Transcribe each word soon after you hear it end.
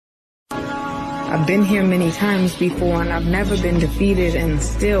I've been here many times before, and I've never been defeated, and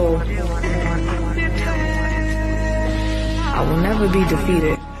still, I will never be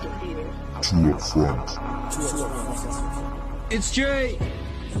defeated. Two up front. It's Jay.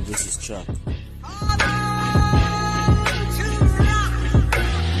 And this is Chuck.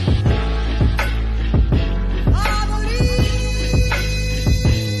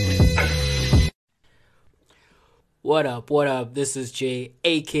 What up, what up? This is Jay,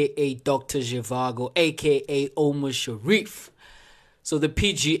 aka Dr. Zhivago, aka Omar Sharif. So the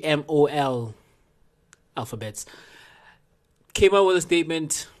PGMOL alphabets came out with a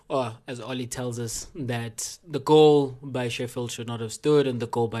statement, or as Ollie tells us, that the goal by Sheffield should not have stood and the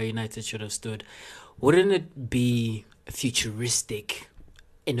goal by United should have stood. Wouldn't it be futuristic,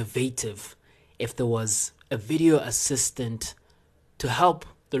 innovative, if there was a video assistant to help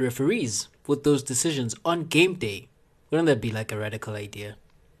the referees with those decisions on game day? Wouldn't that be like a radical idea?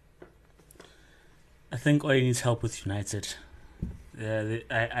 I think Ollie needs help with United.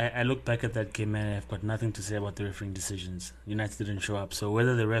 I look back at that game and I've got nothing to say about the refereeing decisions. United didn't show up. So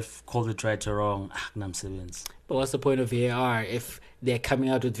whether the ref called it right or wrong, but what's the point of VAR if they're coming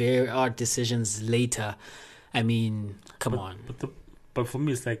out with VAR decisions later? I mean, come on. But for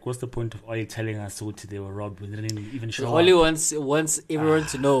me, it's like, what's the point of Ollie telling us Soweto they were robbed when they didn't even show up? Ollie wants everyone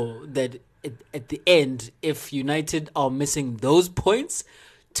to know that at the end, if United are missing those points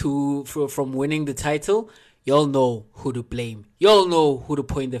from winning the title, y'all know who to blame. Y'all know who to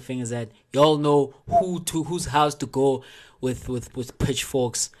point their fingers at. Y'all know whose house to go with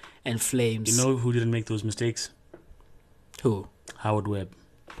pitchforks and flames. You know who didn't make those mistakes? Who? Howard Webb.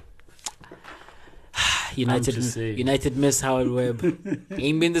 United miss Howard Webb.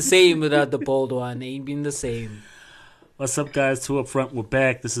 Ain't been the same without the bold one. Ain't been the same. What's up, guys? Two up front. We're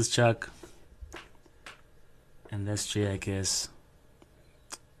back. This is Chuck. And that's Jay, I guess.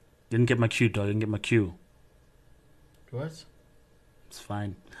 Didn't get my cue, dog. Didn't get my cue. What? It's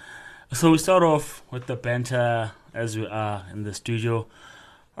fine. So we start off with the banter as we are in the studio.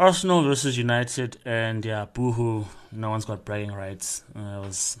 Arsenal versus United, and yeah, boohoo. No one's got bragging rights. It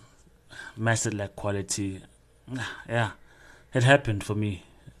was match that lacked quality. Yeah, it happened for me.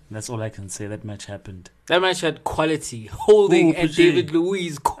 That's all I can say. That match happened. That match had quality. Holding and David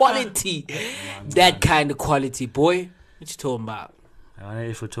Luiz, quality. That kind of quality, boy. What you talking about?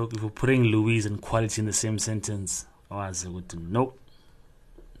 If we're putting Luiz and quality in the same sentence, nope.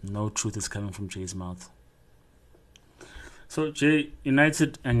 No truth is coming from Jay's mouth. So Jay,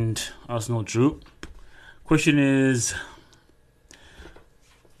 United and Arsenal drew. Question is,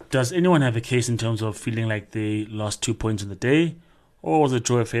 does anyone have a case in terms of feeling like they lost 2 points in the day? Or was a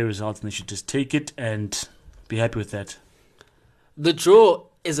draw a fair result and they should just take it and be happy with that? The draw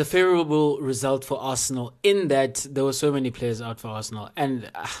is a favourable result for Arsenal in that there were so many players out for Arsenal. And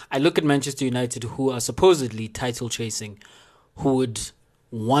I look at Manchester United, who are supposedly title chasing, who would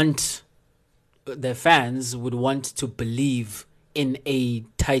want, their fans would want to believe in a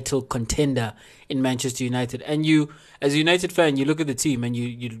title contender in Manchester United. And you, as a United fan, you look at the team and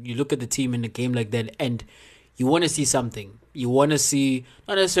you look at the team in a game like that and you want to see something. You want to see,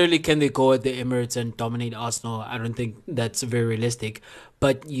 not necessarily can they go at the Emirates and dominate Arsenal. I don't think that's very realistic.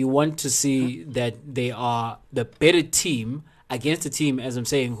 But you want to see that they are the better team against a team, as I'm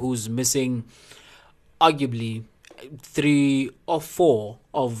saying, who's missing arguably 3 or 4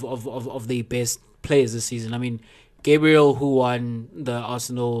 of the best players this season. I mean, Gabriel, who won the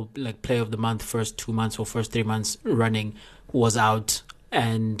Arsenal Player of the Month first 2 months or first 3 months running, was out.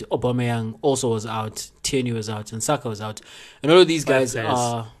 And Aubameyang also was out. Tierney was out, and Saka was out. And all of these guys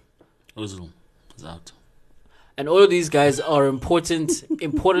are... Ozil was out. And all of these guys are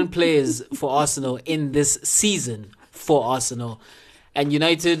important players for Arsenal in this season for Arsenal. And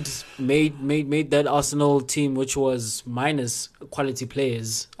United made that Arsenal team, which was minus quality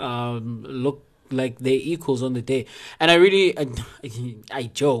players, look like they're equals on the day. And I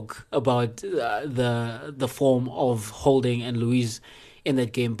joke about the form of Holding and Luiz in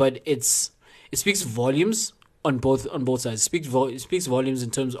that game, but it speaks volumes on both sides. It speaks volumes in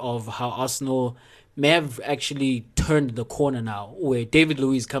terms of how Arsenal may have actually turned the corner now, where David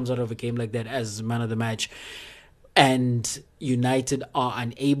Luiz comes out of a game like that as man of the match, and United are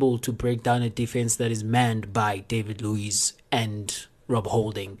unable to break down a defense that is manned by David Luiz and Rob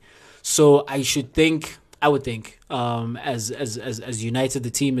Holding. So I would think, as United the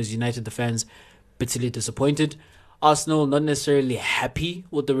team, as United the fans, bitterly disappointed. Arsenal not necessarily happy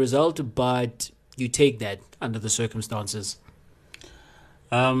with the result, but you take that under the circumstances.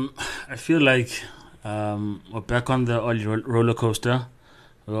 I feel like we're back on the roller coaster.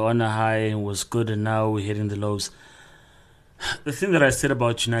 We were on a high and was good, and now we're hitting the lows. The thing that I said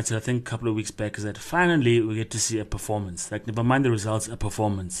about United, I think a couple of weeks back, is that finally we get to see a performance. Like, never mind the results, a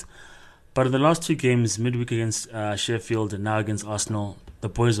performance. But in the last two games, midweek against Sheffield and now against Arsenal, the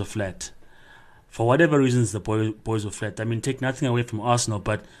boys are flat. For whatever reasons, the boys were flat. I mean, take nothing away from Arsenal,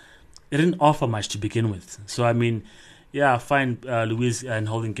 but it didn't offer much to begin with. So, I mean, yeah, fine, Luiz and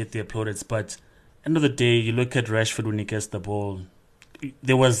Holding get the plaudits, but end of the day, you look at Rashford when he gets the ball,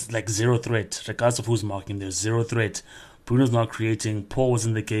 there was like zero threat. Regardless of who's marking, there's zero threat. Bruno's not creating. Paul was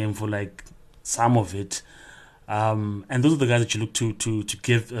in the game for like some of it. And those are the guys that you look to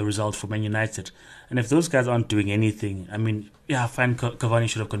give a result for Man United. And if those guys aren't doing anything, I mean, yeah, fine, Cavani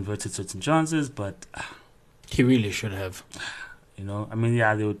should have converted certain chances, but He really should have. you know, I mean,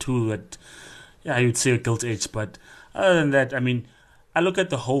 yeah, there were two that, yeah, you'd say a guilt edge, but other than that, I mean, I look at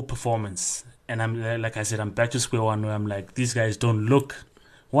the whole performance, and I'm like I said, I'm back to square one where I'm like, these guys don't look.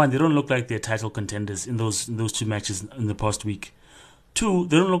 One, they don't look like they're title contenders in those two matches in the past week. Two,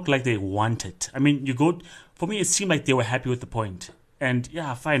 they don't look like they want it. I mean, for me, it seemed like they were happy with the point. And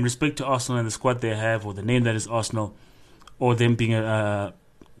yeah, fine, respect to Arsenal and the squad they have, or the name that is Arsenal, or them being a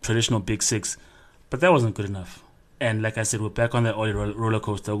traditional Big Six. But that wasn't good enough. And like I said, we're back on that roller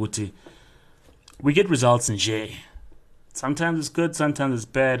coaster. We get results in J. Sometimes it's good, sometimes it's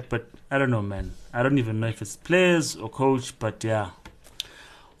bad, but I don't know, man. I don't even know if it's players or coach, but yeah.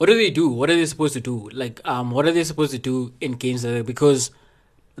 What do they do? What are they supposed to do? Like, what are they supposed to do in games like that? Because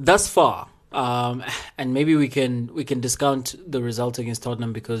thus far, and maybe we can discount the result against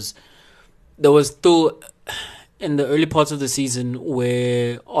Tottenham because there was still in the early parts of the season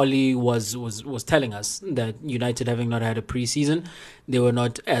where Ollie was telling us that United, having not had a pre-season, they were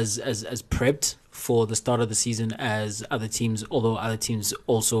not as prepped for the start of the season as other teams, although other teams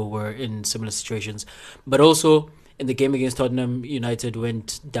also were in similar situations. But also, in the game against Tottenham, United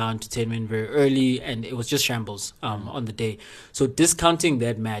went down to 10 men very early, and it was just shambles on the day. So discounting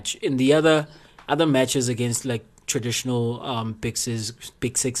that match, in the other matches against like traditional Big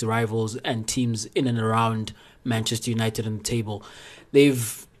Six rivals and teams in and around Manchester United on the table,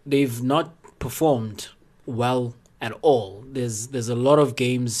 they've not performed well at all. There's a lot of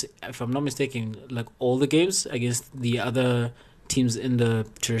games, if I'm not mistaken, like all the games against the other teams in the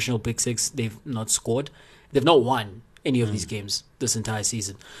traditional Big Six, they've not scored. They've not won any of these games this entire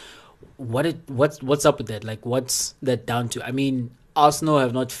season. What's up with that? Like, what's that down to? I mean, Arsenal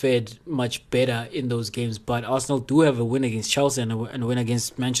have not fared much better in those games, but Arsenal do have a win against Chelsea and a win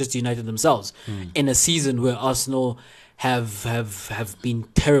against Manchester United themselves in a season where Arsenal have been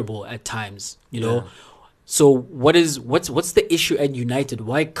terrible at times. You know, so what's the issue at United?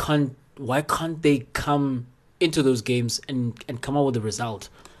 Why can't they come into those games and come out with a result?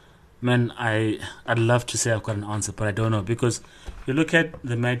 Man, I'd love to say I've got an answer, but I don't know, because you look at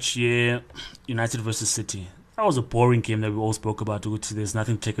the match here, United versus City. That was a boring game that we all spoke about. There's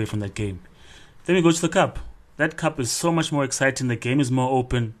nothing to take away from that game. Then we go to the Cup. That Cup is so much more exciting. The game is more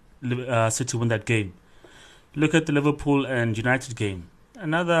open. City win that game. Look at the Liverpool and United game.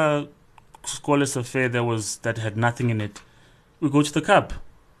 Another scoreless affair that had nothing in it. We go to the Cup.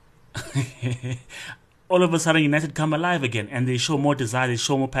 All of a sudden, United come alive again, and they show more desire, they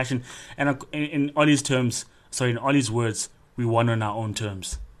show more passion. And in Ollie's words, we won on our own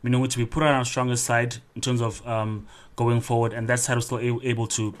terms. Meaning we put on our strongest side in terms of going forward, and that's how we're still able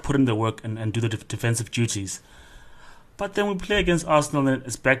to put in the work and do the defensive duties. But then we play against Arsenal, and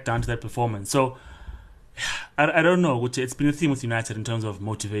it's back down to that performance. So, I don't know. It's been a theme with United in terms of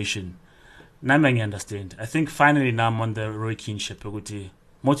motivation. Now I understand. I think finally now I'm on the Roy Keane ship.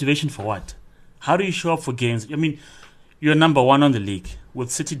 Motivation for what? How do you show up for games? I mean, you're number one on the league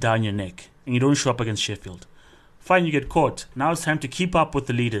with City down your neck, and you don't show up against Sheffield. Fine, you get caught. Now it's time to keep up with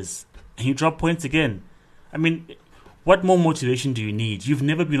the leaders, and you drop points again. I mean, what more motivation do you need? You've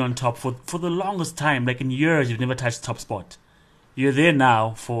never been on top for the longest time. Like in years, you've never touched top spot. You're there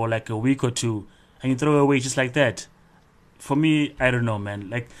now for like a week or two, and you throw away just like that. For me, I don't know,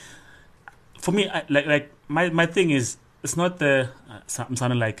 man. Like, for me, my thing is, it's not I'm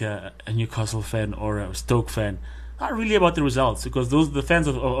sounding like a Newcastle fan or a Stoke fan. Not really about the results, because the fans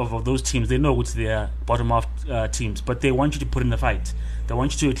of those teams, they know which they are bottom half teams, but they want you to put in the fight. They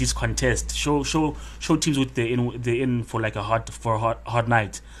want you to at least contest, show teams what they're in for like a hard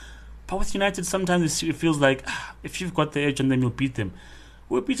night. But with United, sometimes it feels like if you've got the edge, and then you'll beat them.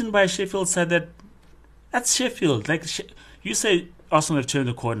 We're beaten by a Sheffield side that's Sheffield. Like you say, Arsenal have turned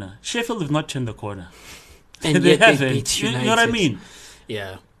the corner. Sheffield have not turned the corner. And they yet haven't. they beat United. You know what I mean?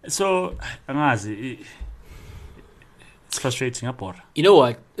 Yeah. So, it's frustrating. You know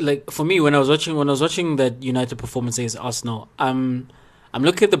what? Like, for me, when I was watching that United performance against Arsenal, I'm I'm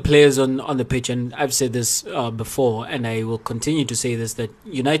looking at the players on the pitch, and I've said this before, and I will continue to say this, that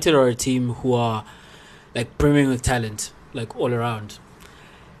United are a team who are like brimming with talent, like all around.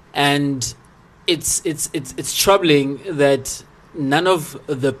 And it's troubling that none of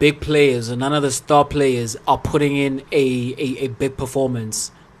the big players or none of the star players are putting in a big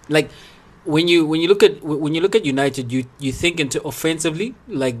performance. Like when you look at United, you think into offensively,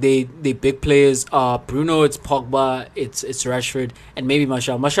 like they big players are Bruno, it's Pogba, it's Rashford, and maybe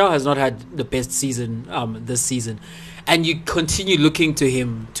Martial. Martial has not had the best season this season, and you continue looking to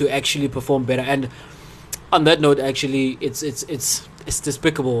him to actually perform better. And on that note, actually, it's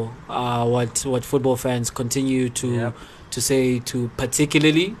despicable what football fans continue to say to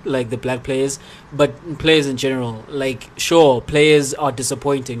particularly like the black players, but players in general. Like, sure, players are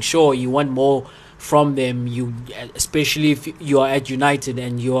disappointing. Sure, you want more from them. You, especially if you are at United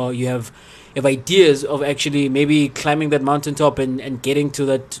and you have ideas of actually maybe climbing that mountaintop and getting to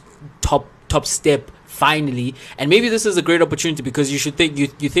that top step finally. And maybe this is a great opportunity, because you should think you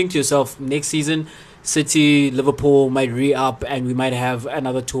think to yourself, next season City, Liverpool might re-up and we might have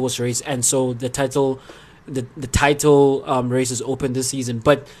another two-horse race, and so the title race is open this season.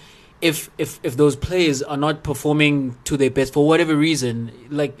 But if those players are not performing to their best for whatever reason,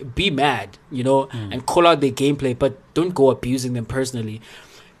 like, be mad, and call out their gameplay, but don't go abusing them personally.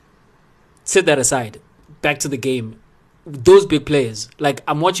 Set that aside. Back to the game. Those big players, like,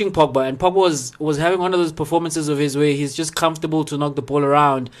 I'm watching Pogba, and Pogba was having one of those performances of his where he's just comfortable to knock the ball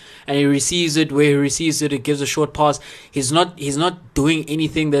around, and he receives it where he receives it. It gives a short pass. He's not doing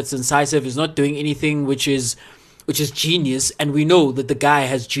anything that's incisive. He's not doing anything which is genius, and we know that the guy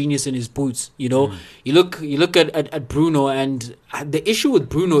has genius in his boots. You look at Bruno, and the issue with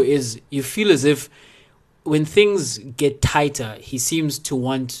Bruno is you feel as if when things get tighter, he seems to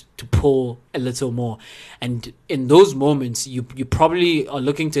want to pull a little more. And in those moments, you probably are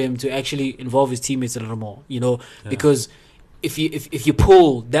looking to him to actually involve his teammates a little more, because if you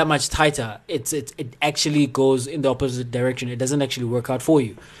pull that much tighter, it actually goes in the opposite direction. It doesn't actually work out for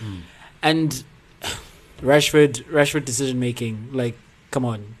you. And Rashford decision making, like, come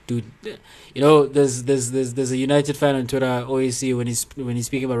on, dude. There's a United fan on Twitter I always see when he's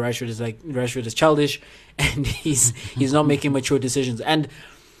speaking about Rashford, is like, Rashford is childish and he's not making mature decisions, and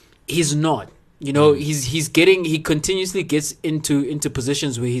he's not. He continuously gets into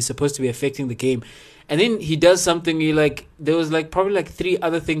positions where he's supposed to be affecting the game, and then he does something. There was probably 3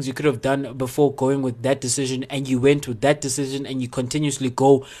 other things you could have done before going with that decision, and you went with that decision, and you continuously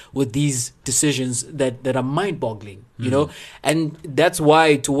go with these decisions that are mind-boggling. And that's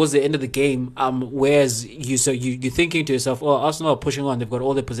why towards the end of the game, whereas you're thinking to yourself, oh, Arsenal are pushing on, they've got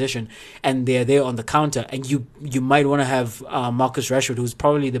all their possession, and they're there on the counter, and you might want to have Marcus Rashford, who's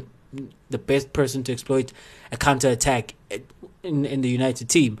probably the best person to exploit a counter attack in the United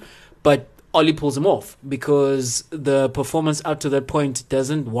team, but Oli pulls him off because the performance up to that point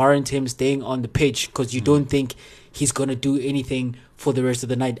doesn't warrant him staying on the pitch, because you don't think he's going to do anything for the rest of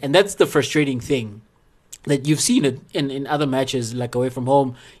the night. And that's the frustrating thing, that you've seen it in other matches, like away from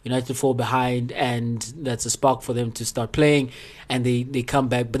home, United fall behind, and that's a spark for them to start playing, and they come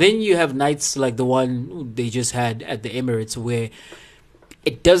back. But then you have nights like the one they just had at the Emirates, where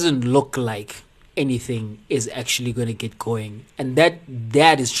it doesn't look like anything is actually going to get going, and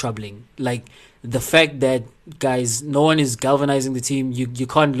that is troubling. Like, the fact that, guys, no one is galvanizing the team. You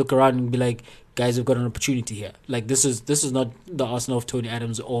can't look around and be like, guys, we've got an opportunity here. Like, this is not the Arsenal of Tony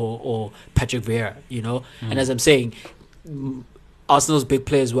Adams or Patrick Vieira, And as I'm saying, Arsenal's big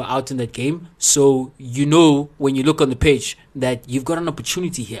players were out in that game, so when you look on the pitch that you've got an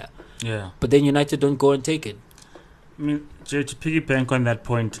opportunity here. Yeah. But then United don't go and take it. I mean, Jay, to piggyback on that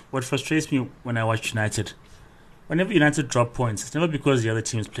point, what frustrates me when I watch United, whenever United drop points, it's never because the other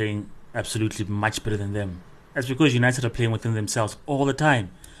team is playing absolutely much better than them. It's because United are playing within themselves all the time.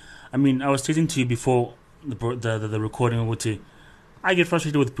 I mean, I was stating to you before the recording, I get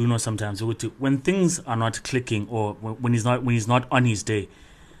frustrated with Bruno sometimes. When things are not clicking, or when he's not on his day,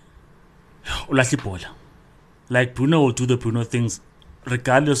 like, Bruno will do the Bruno things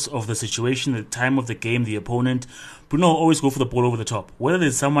regardless of the situation, the time of the game, the opponent. Bruno will always go for the ball over the top. Whether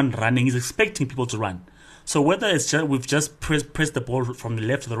there's someone running, he's expecting people to run. So whether it's we've just pressed the ball from the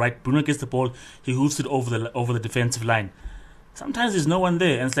left to the right, Bruno gets the ball, he hoofs it over the defensive line. Sometimes there's no one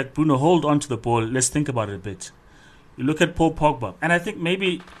there, and it's like, Bruno, hold on to the ball. Let's think about it a bit. You look at Paul Pogba, and I think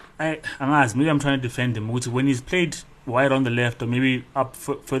maybe I'm trying to defend him. When he's played wide on the left, or maybe up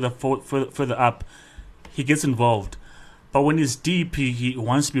further up, he gets involved. But when he's deep, he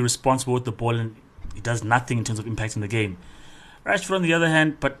wants to be responsible with the ball, and he does nothing in terms of impacting the game. Rashford, on the other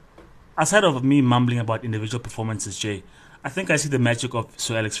hand, but aside of me mumbling about individual performances, Jay, I think I see the magic of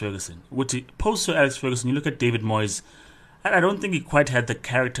Sir Alex Ferguson. Post Sir Alex Ferguson, you look at David Moyes, and I don't think he quite had the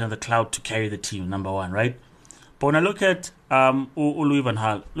character and the clout to carry the team, number one, right? But when I look at Louis van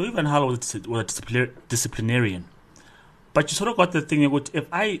Gaal was a disciplinarian. But you sort of got the thing, if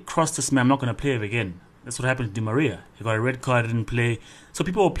I cross this man, I'm not going to play it again. That's what happened to Di Maria. He got a red card, didn't play. So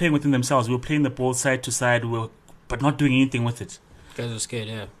people were playing within themselves. We were playing the ball side to side, but not doing anything with it. Guys were scared,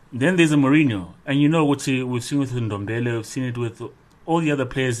 yeah. Then there's a Mourinho. And you know what we've seen with Ndombele, we've seen it with all the other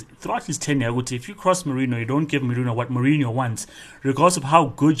players. Throughout his tenure, if you cross Mourinho, you don't give Mourinho what Mourinho wants. Regardless of how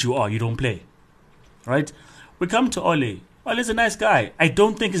good you are, you don't play. Right? We come to Ole. Ole's a nice guy. I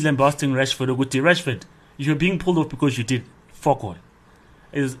don't think he's lambasting Rashford. Rashford, you're being pulled off because you did fuck all.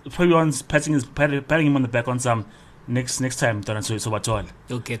 Is probably one's patting him on the back on some next time.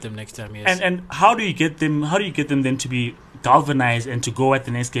 You'll get them next time, yes. And how do you get them? How do you get them then to be galvanized and to go at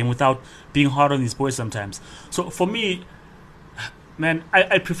the next game without being hard on these boys sometimes? So for me, man,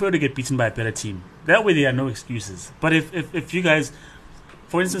 I prefer to get beaten by a better team. That way there are no excuses. But if you guys,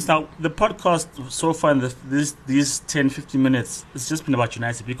 for instance, now the podcast so far in these 10-15 minutes, it's just been about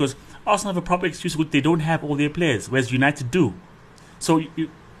United because Arsenal have a proper excuse which they don't have all their players, whereas United do. So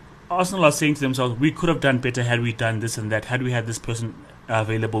Arsenal are saying to themselves, we could have done better had we done this and that. Had we had this person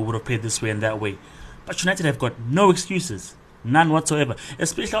available, would have played this way and that way. But United have got no excuses. None whatsoever.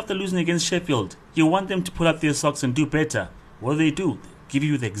 Especially after losing against Sheffield. You want them to pull up their socks and do better. What do? Give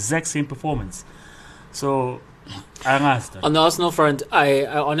you the exact same performance. So, on the Arsenal front, I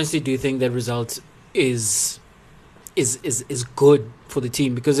honestly do think that result is good for the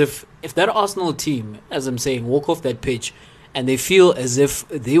team. Because if that Arsenal team, as I'm saying, walk off that pitch and they feel as if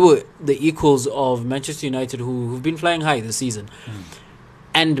they were the equals of Manchester United who've been flying high this season.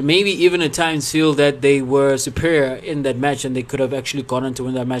 And maybe even at times feel that they were superior in that match and they could have actually gone on to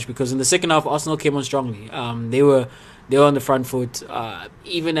win that match because in the second half, Arsenal came on strongly. They were on the front foot.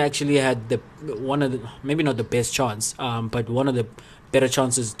 Even actually had maybe not the best chance, but one of the better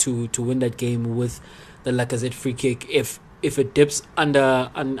chances to win that game with the Lacazette free kick. If it dips under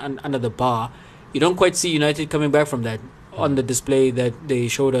the bar, you don't quite see United coming back from that. On the display that they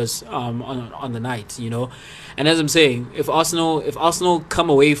showed us on the night, and as I'm saying, if Arsenal come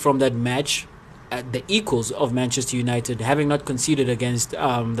away from that match at the equals of Manchester United, having not conceded against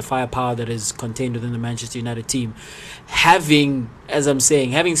the firepower that is contained within the Manchester United team, having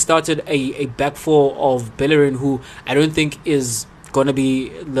started a back four of Bellerin, who I don't think is going to be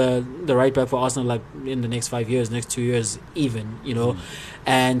the right back for Arsenal like in the next 5 years, next 2 years even,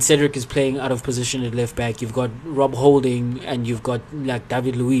 and Cedric is playing out of position at left back. You've got Rob Holding and you've got like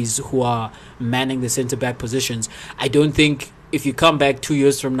David Luiz who are manning the centre back positions. I don't think if you come back 2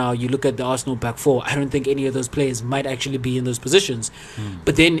 years from now, you look at the Arsenal back four, I don't think any of those players might actually be in those positions.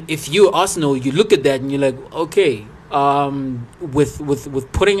 But then if you're Arsenal, you look at that and you're like, okay, with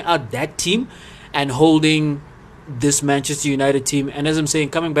putting out that team and holding this Manchester United team, and as I'm saying,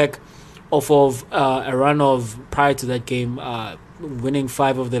 coming back off of a run of prior to that game, winning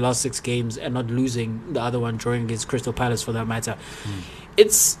 5 of the last 6 games and not losing the other one, drawing against Crystal Palace for that matter.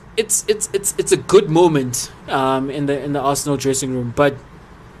 It's a good moment in the Arsenal dressing room, but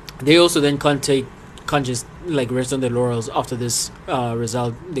they also then can't just like rest on their laurels after this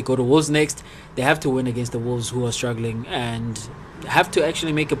result. They go to Wolves next. They have to win against the Wolves who are struggling and have to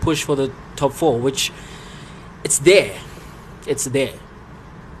actually make a push for the top 4, which it's there.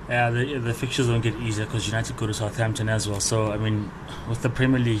 Yeah, the fixtures don't get easier because United go to Southampton as well. So, I mean, with the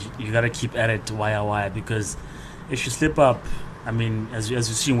Premier League, you got to keep at it wire because if you slip up, I mean, as you've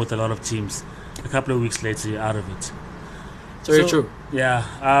seen with a lot of teams, a couple of weeks later, you're out of it. It's very true.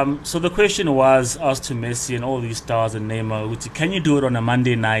 Yeah. So the question was asked to Messi and all these stars and Neymar, can you do it on a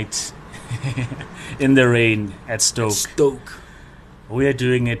Monday night in the rain at Stoke? We are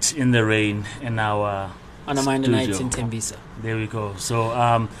doing it in the rain in our on a Monday night in Tembisa. There we go.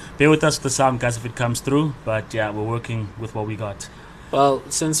 So bear with us with the sound, guys, if it comes through. But yeah, we're working with what we got. Well,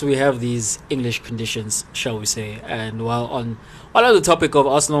 since we have these English conditions, shall we say, and while on the topic of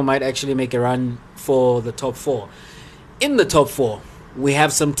Arsenal might actually make a run for the top 4. In the top 4, we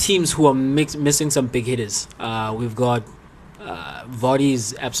have some teams who are missing some big hitters. We've got Vardy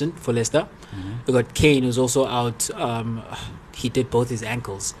is absent for Leicester. We've got Kane, who's also out. He did both his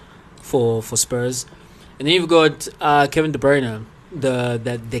ankles for Spurs. And then you've got Kevin De Bruyne,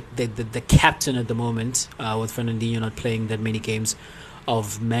 the captain at the moment, with Fernandinho not playing that many games,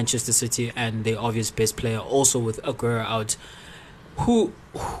 of Manchester City, and the obvious best player also with Aguero out. Who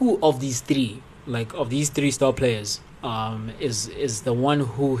of these three, star players, is the one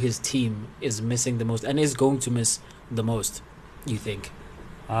who his team is missing the most and is going to miss the most, you think?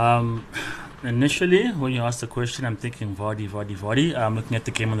 initially, when you asked the question, I'm thinking Vardy. I'm looking at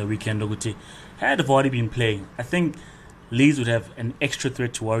the game on the weekend. Oguti, had Vardy been playing, I think Leeds would have an extra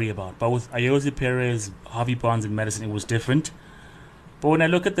threat to worry about. But with Ayoze Perez, Harvey Barnes, and Madison, it was different. But when I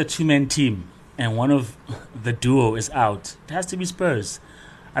look at the two-man team and one of the duo is out, it has to be Spurs.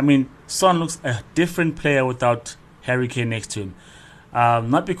 I mean, Son looks a different player without Harry Kane next to him.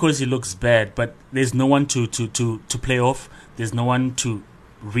 Not because he looks bad, but there's no one to play off. There's no one to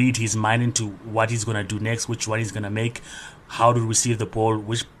read his mind into what he's going to do next, which one he's going to make, how to receive the ball,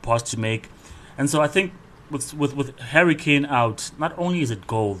 which pass to make. And so I think with Harry Kane out, not only is it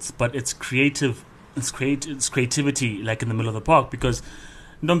goals, but it's creativity like in the middle of the park, because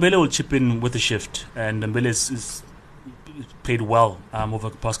Ndombele will chip in with the shift, and Ndombele is played well over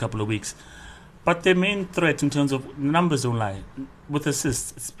the past couple of weeks. But their main threat in terms of numbers don't lie. With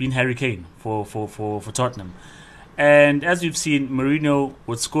assists, it's been Harry Kane for Tottenham. And as we've seen, Mourinho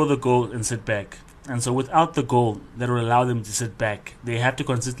would score the goal and sit back. And so without the goal that will allow them to sit back, they have to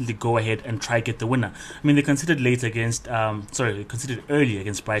consistently go ahead and try get the winner. I mean, they conceded early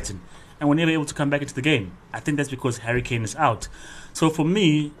against Brighton, and were never able to come back into the game. I think that's because Harry Kane is out. So for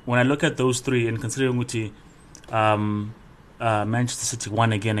me, when I look at those three and considering Muti, Manchester City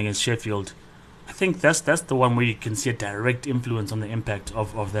won again against Sheffield, I think that's the one where you can see a direct influence on the impact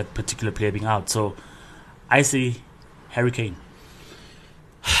of that particular player being out. So I see Harry Kane.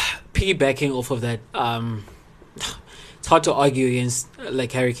 Piggybacking off of that, it's hard to argue against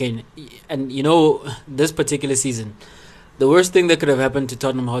like Harry Kane. And this particular season, the worst thing that could have happened to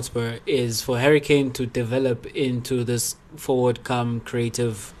Tottenham Hotspur is for Harry Kane to develop into this forward-come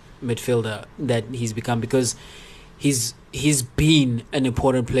creative midfielder that he's become, because he's been an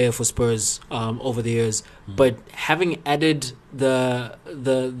important player for Spurs over the years. But having added the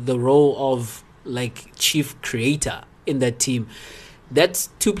role of like chief creator in that team, that's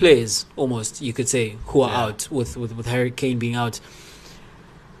two players almost, you could say, who are out with Harry Kane being out.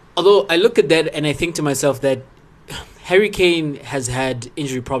 Although I look at that and I think to myself that Harry Kane has had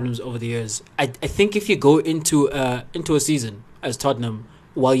injury problems over the years. I think if you go into a season as Tottenham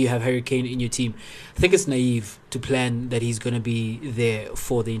while you have Harry Kane in your team, I think it's naive to plan that he's going to be there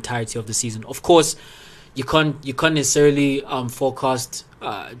for the entirety of the season. Of course, you can't necessarily forecast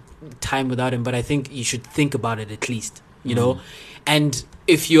time without him, but I think you should think about it at least, you know. And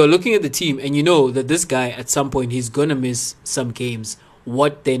if you're looking at the team and you know that this guy at some point he's going to miss some games,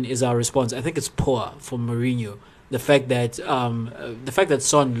 what then is our response? I think it's poor for Mourinho. The fact that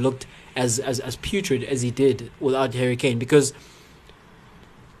Son looked as putrid as he did without Harry Kane, because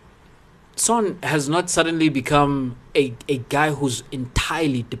Son has not suddenly become a guy who's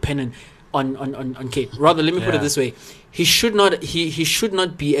entirely dependent on Kane. Rather, let me put it this way: he should not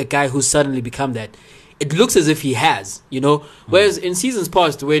be a guy who's suddenly become that. It looks as if he has, Whereas in seasons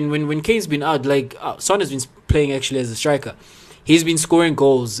past, when Kane's been out, like Son has been playing actually as a striker. He's been scoring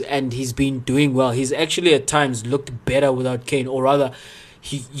goals and he's been doing well. He's actually at times looked better without Kane, or rather,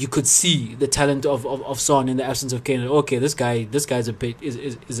 you could see the talent of Son in the absence of Kane. Okay, this guy's a big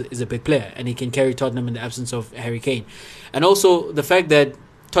is a big player, and he can carry Tottenham in the absence of Harry Kane. And also the fact that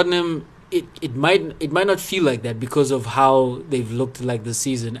Tottenham, it might not feel like that because of how they've looked like this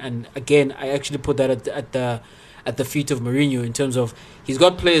season. And again, I actually put that at the feet of Mourinho in terms of he's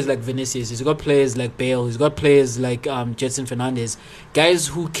got players like Vinicius, he's got players like Bale, he's got players like Jetson Fernandez, guys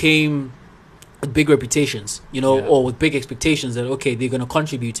who came with big reputations, or with big expectations that okay, they're going to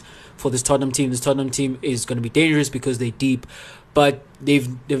contribute for this Tottenham team. This Tottenham team is going to be dangerous because they're deep, but they've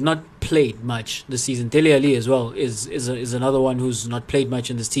not played much this season. Dele Alli as well is another one who's not played much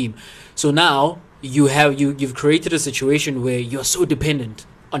in this team. So now you've created a situation where you're so dependent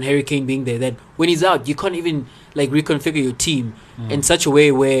on Harry Kane being there that when he's out, you can't even like reconfigure your team in such a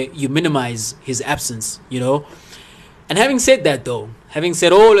way where you minimize his absence, And having said that, though, having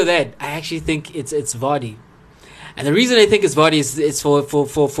said all of that, I actually think it's Vardy. And the reason I think it's Vardy is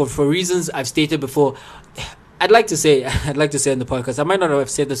for reasons I've stated before. I'd like to say on the podcast, I might not have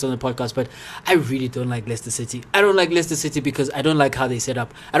said this on the podcast, but I really don't like Leicester City. I don't like Leicester City because I don't like how they set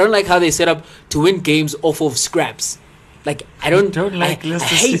up. I don't like how they set up to win games off of scraps. Like I don't like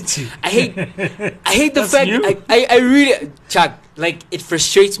Leicester City. I hate the fact I really, Chuck, like it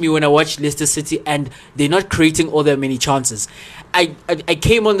frustrates me when I watch Leicester City and they're not creating all that many chances. I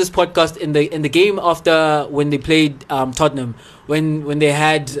came on this podcast in the game after when they played Tottenham, when they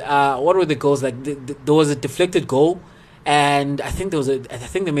had what were the goals, like there was a deflected goal, and I think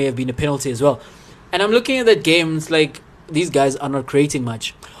there may have been a penalty as well. And I'm looking at that game, it's like these guys are not creating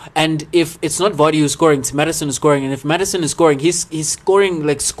much. And if it's not Vardy who's scoring, it's Maddison who's scoring. And if Maddison is scoring, he's scoring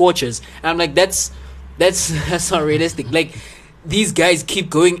like scorches. And I'm like, that's not realistic. Like these guys keep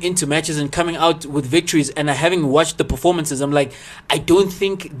going into matches and coming out with victories, and having watched the performances, I'm like, I don't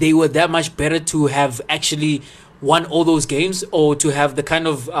think they were that much better to have actually won all those games, or to have the kind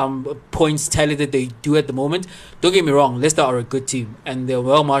of points tally that they do at the moment. Don't get me wrong, Leicester are a good team and they're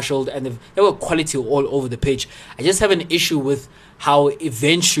well marshaled and they were quality all over the pitch. I just have an issue with how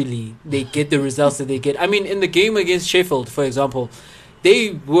eventually they get the results that they get. I mean, in the game against Sheffield, for example,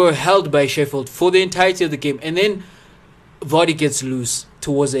 they were held by Sheffield for the entirety of the game, and then Vardy gets loose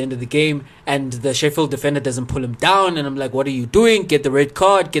towards the end of the game and the Sheffield defender doesn't pull him down, and I'm like, what are you doing? Get the red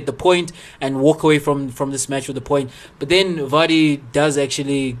card, get the point, and walk away from this match with the point. But then Vardy does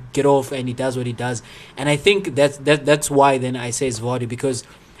actually get off and he does what he does, and I think that's why then I say it's Vardy, because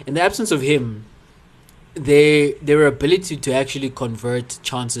in the absence of him, their ability to actually convert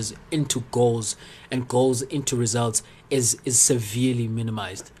chances into goals and goals into results is severely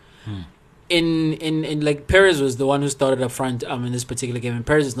minimized. In like, Perez was the one who started up front in this particular game, and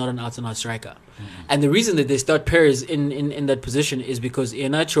Perez is not an out-and-out striker. And the reason that they start Perez in that position is because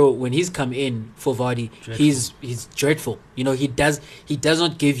Iheanacho, when he's come in for Vardy, he's dreadful. You know, he does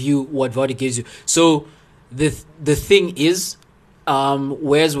not give you what Vardy gives you. So the thing is,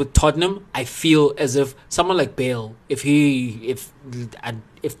 whereas with Tottenham, I feel as if someone like Bale, if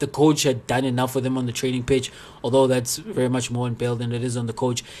the coach had done enough for them on the training pitch, although that's very much more on Bale than it is on the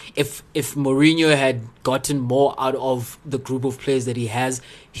coach, if Mourinho had gotten more out of the group of players that he has,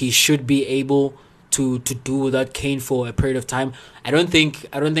 he should be able to do without Kane for a period of time. I don't think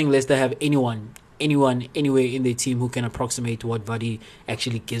Leicester have anyone anywhere in their team who can approximate what Vardy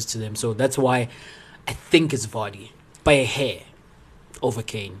actually gives to them. So that's why I think it's Vardy by a hair over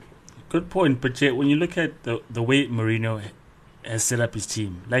Kane. Good point, but when you look at the way Mourinho has set up his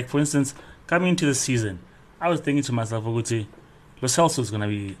team, like for instance, coming into the season, I was thinking to myself, Lo Celso is going to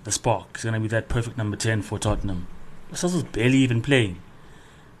be the spark. He's going to be that perfect number 10 for Tottenham. Lo Celso's barely even playing.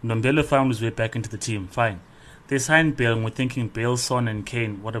 Ndombele found his way back into the team. Fine. They signed Bale, and we're thinking Bale, Son, and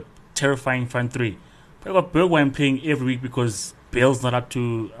Kane. What a terrifying front three. But I got Bergwijn playing every week because Bale's not up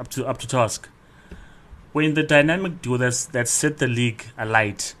to task. When the dynamic duo that set the league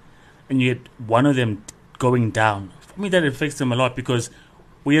alight, and you get one of them going down, for me that affects them a lot, because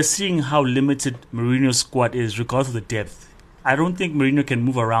we are seeing how limited Mourinho's squad is regardless of the depth. I don't think Mourinho can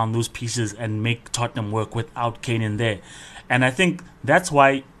move around those pieces and make Tottenham work without Kane in there. And I think that's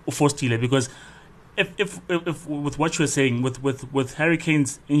why for Steele, because if with what you're saying, with Harry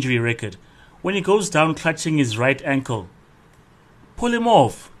Kane's injury record, when he goes down clutching his right ankle, pull him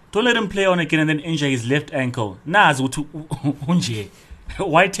off. Don't let him play on again and then injure his left ankle.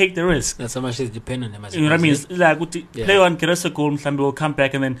 Why take the risk? That's how much they depend on him. You know what I mean? It's like, play on, get us a goal, we'll come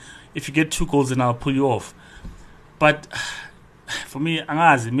back, and then if you get 2 goals, then I'll pull you off. But for me,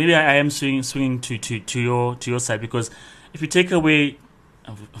 maybe I am swinging to your side, because if you take away,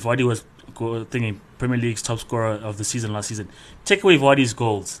 Vardy was thinking Premier League's top scorer of the season last season. Take away Vardy's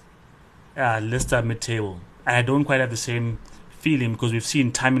goals, Leicester mid-table. And I don't quite have the same feeling, because we've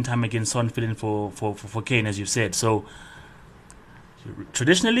seen time and time again Son fill in for Kane, as you've said. So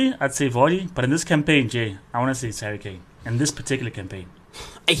traditionally, I'd say Vardy, but in this campaign, Jay, I want to say it's Harry Kane. In this particular campaign,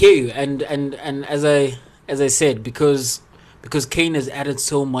 I hear you, and as I said, because Kane has added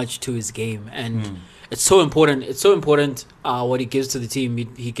so much to his game, and it's so important. It's so important what he gives to the team.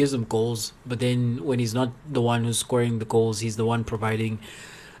 He gives them goals, but then when he's not the one who's scoring the goals, he's the one providing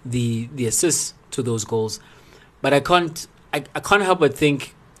the assists to those goals. But I can't help but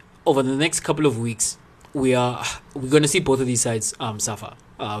think over the next couple of weeks we're going to see both of these sides suffer.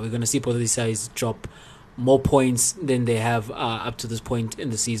 We're going to see both of these sides drop more points than they have up to this point in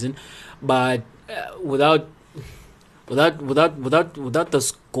the season, but without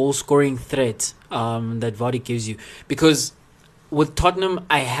the goal scoring threat that Vardy gives you. Because with Tottenham,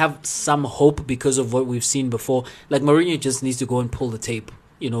 I have some hope because of what we've seen before. Like, Mourinho just needs to go and pull the tape,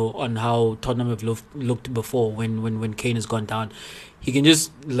 on how Tottenham have looked before when Kane has gone down. He can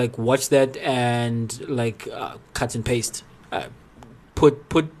just watch that and cut and paste,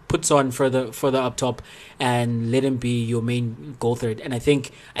 put Son further up top and let him be your main goal threat. And I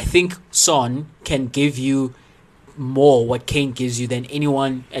think Son can give you more what Kane gives you than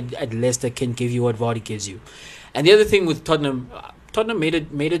anyone at Leicester can give you what Vardy gives you. And the other thing with Tottenham made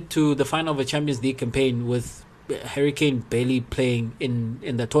it to the final of a Champions League campaign with Harry Kane barely playing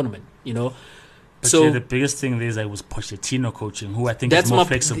in the tournament, But so the biggest thing there is was Pochettino coaching, who I think is more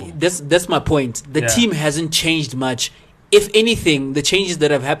flexible. That's my point. The team hasn't changed much. If anything, the changes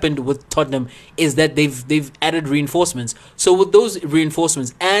that have happened with Tottenham is that they've added reinforcements. So with those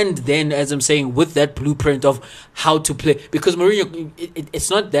reinforcements, and then, as I'm saying, with that blueprint of how to play, because Mourinho, it's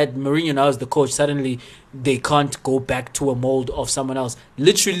not that Mourinho now is the coach suddenly they can't go back to a mold of someone else.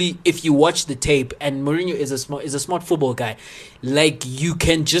 Literally, if you watch the tape, and Mourinho is a smart football guy, like, you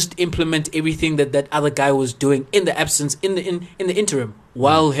can just implement everything that other guy was doing in the absence, in the interim,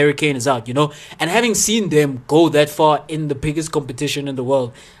 while Harry Kane is out, And having seen them go that far in the biggest competition in the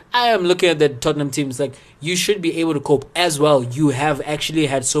world, I am looking at the Tottenham teams like, you should be able to cope as well. You have actually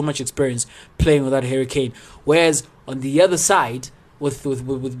had so much experience playing without Harry Kane. Whereas on the other side, with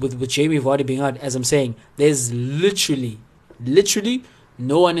Jamie Vardy being out, as I'm saying, there's literally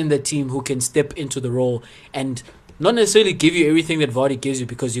no one in the team who can step into the role and not necessarily give you everything that Vardy gives you,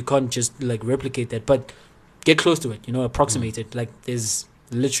 because you can't just like replicate that, but get close to it, approximate it. Like, there's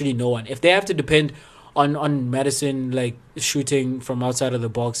literally no one. If they have to depend on Madison like shooting from outside of the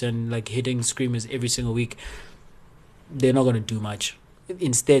box and like hitting screamers every single week, they're not going to do much.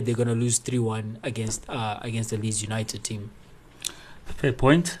 Instead, they're going to lose 3-1 against the Leeds United team. Fair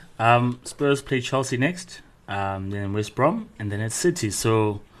point. Spurs play Chelsea next, then West Brom, and then it's City.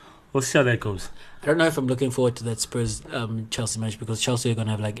 So we'll see how that goes. I don't know if I'm looking forward to that Spurs Chelsea match, because Chelsea are going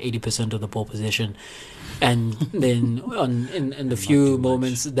to have like 80% of the ball possession, and then in the few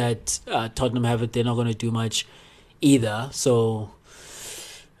moments that Tottenham have it, they're not going to do much either. So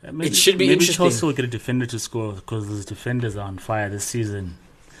it should be interesting. Maybe Chelsea will get a defender to score, because those defenders are on fire this season.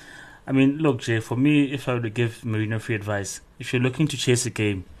 I mean, look, Jay, for me, if I were to give Mourinho free advice, if you're looking to chase a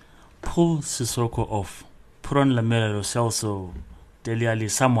game, pull Sissoko off. Put on Lamela or Celso, Dele Alli,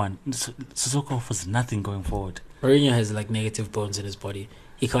 someone. Sissoko offers nothing going forward. Mourinho has like negative bones in his body.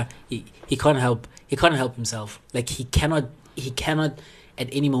 He can't help himself. Like, he cannot at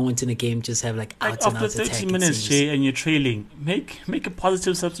any moment in a game just have like out and out after attack. 30 minutes, Jay, and you're trailing, make a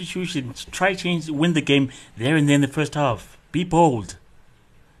positive substitution. Try change, win the game there and then in the first half. Be bold.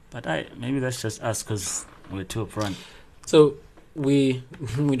 But maybe that's just us, because we're too up front. So we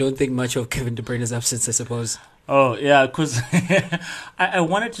don't think much of Kevin De Bruyne's absence, I suppose. Oh yeah, because I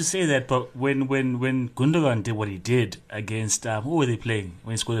wanted to say that, but when Gundogan did what he did against who were they playing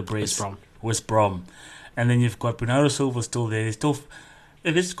when he scored the brace? West Brom, and then you've got Bernardo Silva still there.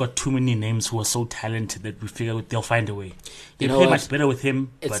 They've just got too many names who are so talented that we figure they'll find a way. They play much better with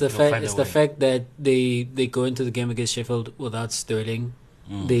him. It's the fact that they go into the game against Sheffield without Sterling.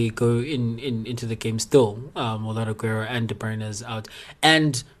 They go into the game still without Aguero, and De Bruyne is out,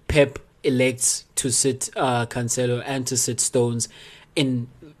 and Pep elects to sit Cancelo and to sit Stones.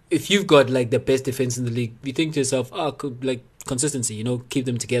 If you've got like the best defense in the league, you think to yourself, like consistency, keep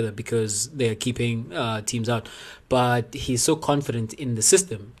them together, because they are keeping teams out. But he's so confident in the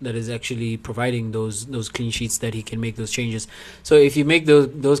system that is actually providing those clean sheets that he can make those changes. So if you make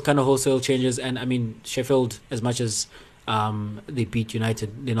those kind of wholesale changes, and I mean, Sheffield, as much as they beat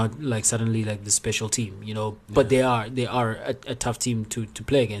United, they're not like suddenly like the special team, but they are a tough team to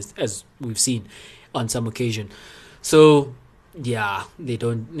play against, as we've seen on some occasion. So yeah, they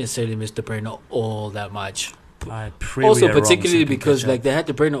don't necessarily miss De Bruyne all that much. I pray also, we are particularly wrong, so because like they had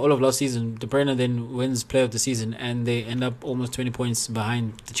De Bruyne all of last season. De Bruyne then wins Player of the Season, and they end up almost 20 points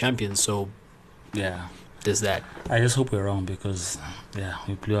behind the champions. So yeah, there's that. I just hope we're wrong, because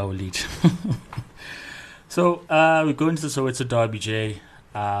we blew our lead. So we go into the Soweto Derby, Jay.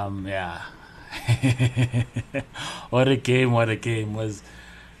 What a game! It was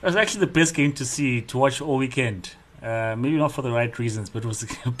actually the best game to watch all weekend. Maybe not for the right reasons, but it was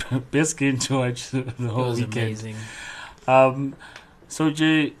the best game to watch the whole weekend. Amazing. So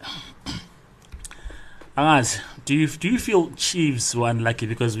Jay, Angaz, do you feel Chiefs were unlucky?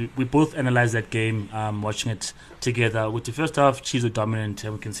 Because we both analysed that game, watching it together. With the first half, Chiefs were dominant,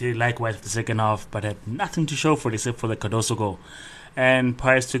 and we can see likewise for the second half, but had nothing to show for it except for the Cardoso goal. And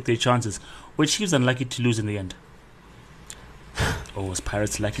Pirates took their chances. Were Chiefs unlucky to lose in the end? Or was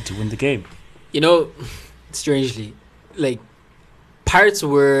Pirates lucky to win the game? Strangely, like, Pirates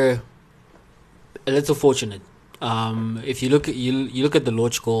were a little fortunate. If you look at the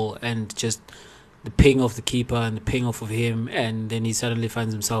Lodge goal and just the ping off the keeper and the ping off of him, and then he suddenly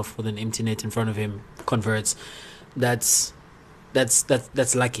finds himself with an empty net in front of him, converts. That's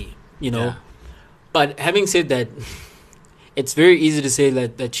lucky, Yeah. But having said that, it's very easy to say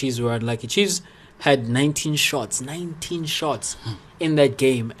that Chiefs were unlucky. Chiefs had 19 shots in that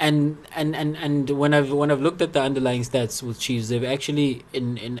game, and when I've looked at the underlying stats with Chiefs, they've actually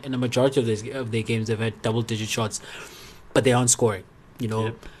in a majority of their games they've had double-digit shots, but they aren't scoring.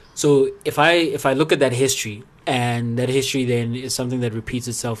 Yep. So if I look at that history, and that history then is something that repeats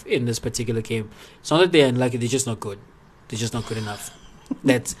itself in this particular game, it's not that they're unlucky; they're just not good. They're just not good enough.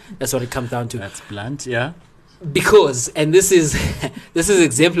 That's what it comes down to. That's blunt, yeah. Because, and this is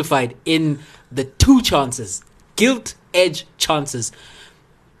exemplified in the two chances, gilt edge chances.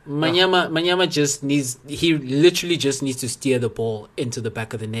 Manyama he literally just needs to steer the ball into the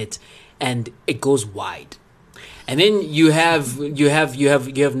back of the net, and it goes wide. And then you have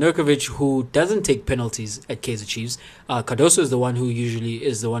Nurkovic, who doesn't take penalties at Kaizer Chiefs. Cardoso is the one who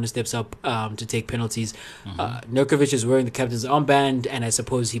steps up to take penalties. Nurkovic is wearing the captain's armband, and I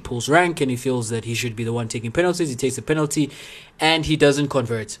suppose he pulls rank and he feels that he should be the one taking penalties. He takes a penalty, and he doesn't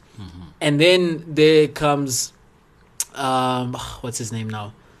convert. And then there comes what's his name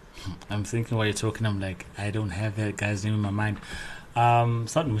now? I'm thinking while you're talking, I'm like, I don't have that guy's name in my mind.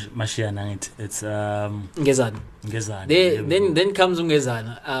 It's not Mashiach, it's Ngezana. Then comes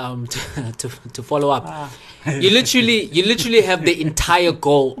Ngezana to follow up. You literally have the entire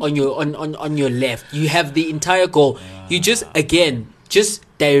goal on your left. You have the entire goal. You just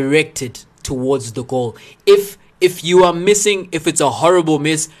direct it towards the goal. If you are missing, if it's a horrible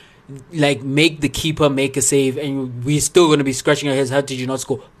miss, like, make the keeper make a save, and we're still going to be scratching our heads, how did you not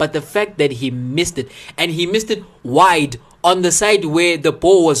score? But the fact that he missed it, and he missed it wide on the side where the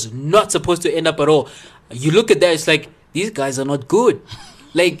ball was not supposed to end up at all. You look at that, it's like, these guys are not good.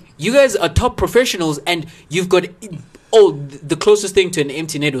 Like, you guys are top professionals, and you've got the closest thing to an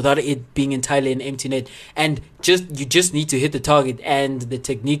empty net without it being entirely an empty net, and you just need to hit the target, and the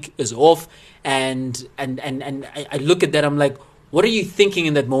technique is off. And I look at that, I'm like, what are you thinking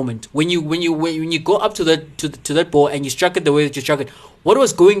in that moment when you go up to that ball and you struck it the way that you struck it? What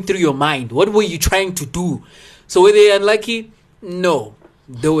was going through your mind? What were you trying to do? So were they unlucky? No,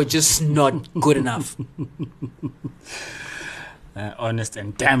 they were just not good enough. Honest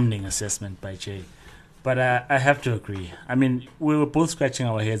and damning assessment by Jay, but I have to agree. I mean, we were both scratching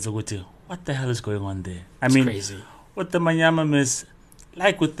our heads. What the hell is going on there? It's crazy. With the Manyama miss,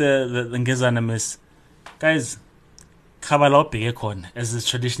 like with the Ngezana miss, guys. Kabalope ekon, as is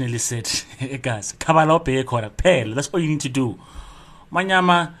traditionally said, guys. Kabalope ekon, pale. That's all you need to do.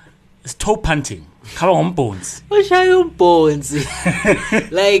 Manyama is toe punting. Cover bones. What's your bones?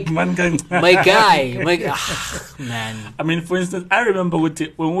 Like, my guy, man. I mean, for instance, I remember when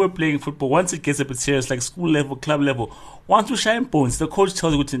we were playing football, once it gets a bit serious, like school level, club level, once we shine bones, the coach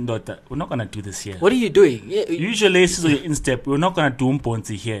tells you, we're not gonna do this here. What are you doing? Use your laces or your instep. We're not gonna do bones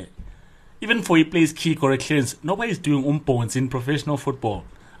here. Even for he plays kick or a clearance, nobody's doing umpons in professional football.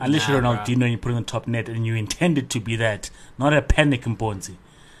 Unless you're Ronaldinho and you put on the top net and you intend it to be that, not a panic umponzi.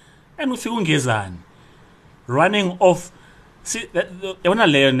 And with Ngezana running off, see, Ewana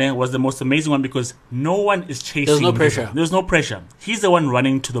Leone was the most amazing one because no one is chasing. There's no pressure. There's no pressure. He's the one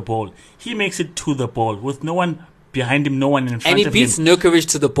running to the ball. He makes it to the ball with no one behind him, no one in front of him. And he beats Nurkovic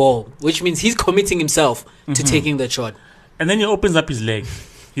to the ball, which means he's committing himself to taking that shot. And then he opens up his leg.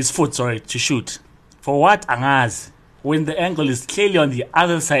 His foot, to shoot. For what? Angaz. When the angle is clearly on the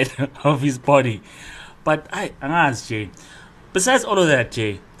other side of his body. But Angaz, Jay. Besides all of that,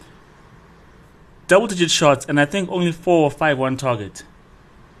 Jay, double-digit shots, and I think only 4 or 5 on target.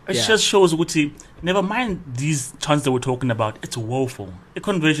 It just shows Guti. Never mind these chances that we're talking about. It's woeful. The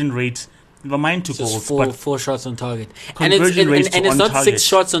conversion rate, never mind 2 goals. But 4 shots on target. And it's not target. 6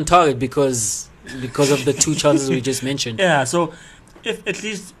 shots on target because of the 2 chances we just mentioned. Yeah, so if at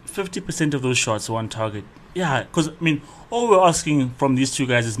least 50% of those shots were on target, because I mean, all we're asking from these 2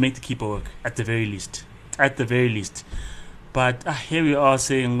 guys is make the keeper work at the very least. But here we are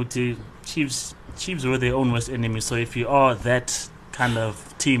saying with the Chiefs were their own worst enemy. So if you are that kind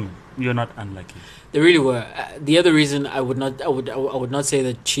of team, you're not unlucky. They really were. The other reason I would not say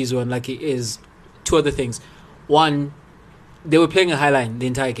that Chiefs were unlucky is 2 other things. One, they were playing a high line the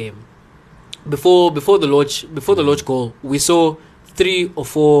entire game. Before the launch goal, we saw 3 or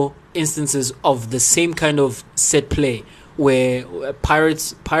 4 instances of the same kind of set play where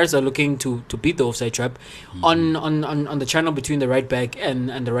Pirates are looking to beat the offside trap on the channel between the right back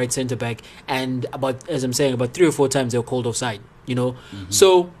and the right centre back, and about 3 or 4 times they were called offside.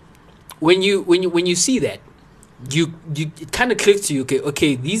 So when you see that, it kind of clicks to you.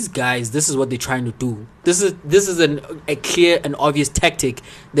 Okay, these guys, this is what they're trying to do. This is a clear and obvious tactic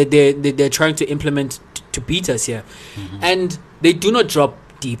that they're trying to implement to beat us here, and they do not drop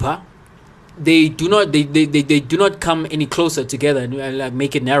deeper. They do not come any closer together and like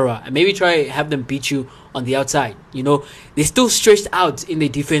make it narrower and maybe try have them beat you on the outside. They're still stretched out in their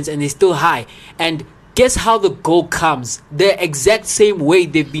defense and they're still high. And guess how the goal comes? The exact same way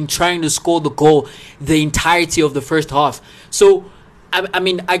they've been trying to score the goal the entirety of the first half. So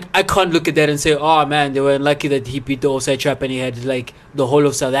I can't look at that and say, oh man, they were unlucky that he beat the offside trap and he had like the whole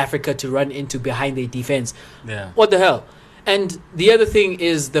of South Africa to run into behind their defense. Yeah. What the hell? And the other thing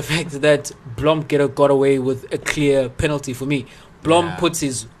is the fact that Blom got away with a clear penalty for me. Blom puts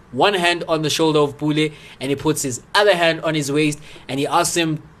his one hand on the shoulder of Bule and he puts his other hand on his waist and he asks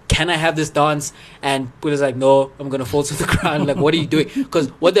him can I have this dance? And Pulo's like, no, I'm going to fall to the ground. Like, what are you doing? Because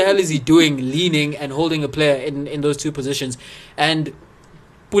what the hell is he doing, leaning and holding a player in those two positions? And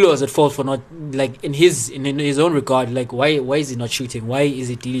Pulo was at fault for not, like, in his own regard, like, why is he not shooting? Why is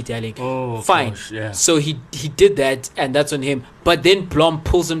he dilly-dallying? Oh, fine. gosh, yeah. So he did that, and that's on him. But then Blom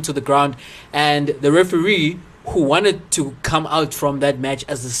pulls him to the ground, and the referee, who wanted to come out from that match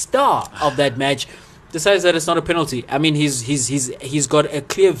as the star of that match, decides that it's not a penalty. I mean, he's got a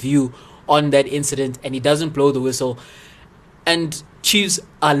clear view on that incident, and he doesn't blow the whistle. And Chiefs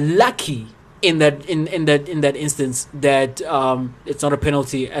are lucky in that instance that it's not a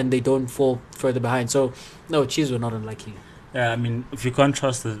penalty and they don't fall further behind. So no, Chiefs were not unlucky. Yeah, I mean, if you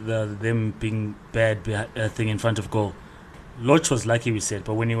contrast them being bad thing in front of goal, Loch was lucky, we said,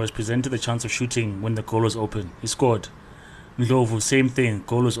 but when he was presented the chance of shooting when the goal was open, he scored. Ndlovu, same thing,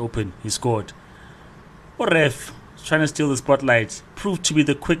 goal was open, he scored. Or ref, trying to steal the spotlight, proved to be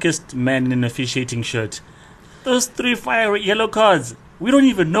the quickest man in an officiating shirt. Those 3 fire yellow cards, we don't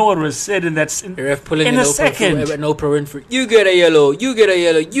even know what was said in that ref pulling in a second. An Oprah Winfrey. You get a yellow. You get a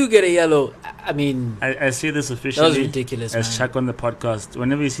yellow. You get a yellow. I mean, I say this officially. That was ridiculous, as Chuck on the podcast.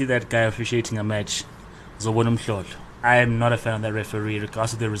 Whenever you see that guy officiating a match, Zobon Umhlol. I am not a fan of that referee,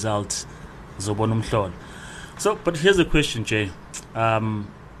 regardless of the result. Zobon Umhlol. So, but here's the question, Jay.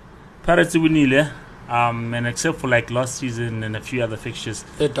 Pirates winile, and except for like last season and a few other fixtures,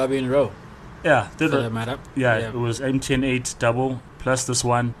 third derby in a row. Yeah, for that matter. Yeah, it was MTN 8 double plus this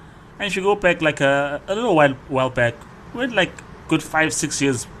one. And if you go back like a little while back, we had like good 5-6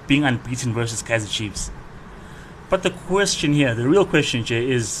 years being unbeaten versus Kaizer Chiefs. But the question here, the real question, Jay,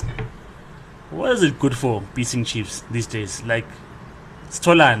 is what is it good for beating Chiefs these days? Like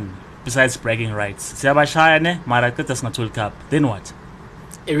Stolan, besides bragging rights. Then what?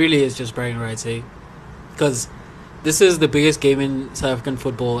 It really is just bragging rights, eh? Because this is the biggest game in South African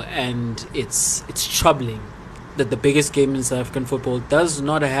football, and it's troubling that the biggest game in South African football does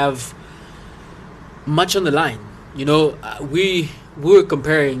not have much on the line. You know, we were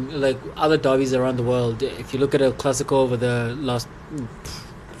comparing like other derbies around the world. If you look at a Classico over the last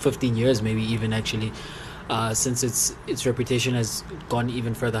 15 years, maybe even actually, since its reputation has gone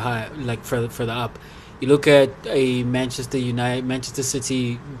even further higher, like further up. You look at a Manchester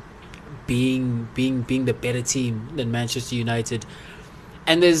City being the better team than Manchester United,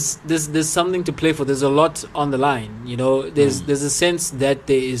 and there's something to play for. There's a lot on the line. You know, there's a sense that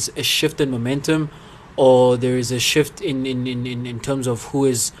there is a shift in momentum, or there is a shift in terms of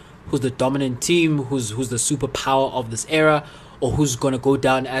who's the dominant team, who's the superpower of this era, or who's going to go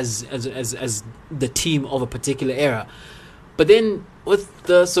down as the team of a particular era. But then with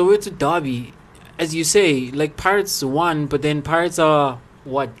the Soweto Derby, as you say, like Pirates won, but then Pirates are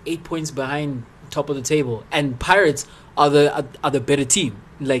 8 points behind top of the table, and Pirates are the better team,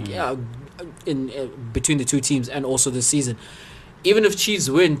 like in between the two teams, and also this season. Even if Chiefs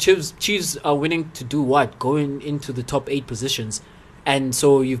win, Chiefs are winning to do what? Going into the top 8 positions, and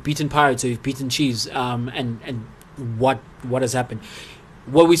so you've beaten Pirates, so you've beaten Chiefs, and what has happened?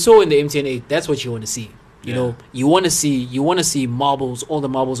 What we saw in the MTN 8, that's what you want to see. You know, you want to see marbles, all the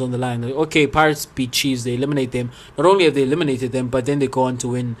marbles on the line. Like, okay, Pirates beat Chiefs, they eliminate them. Not only have they eliminated them, but then they go on to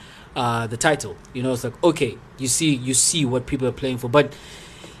win the title. You know, it's like, okay, you see what people are playing for. But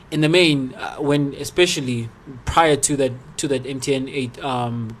in the main, when especially prior to that MTN 8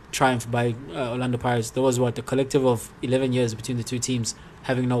 triumph by Orlando Pirates, there was a collective of 11 years between the two teams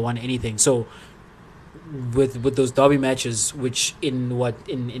having not won anything. So with those derby matches, which in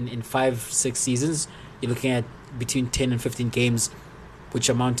 5-6 seasons, you're looking at between 10 and 15 games, which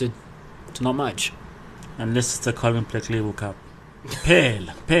amounted to not much. Unless it's the Colin Black Label Cup.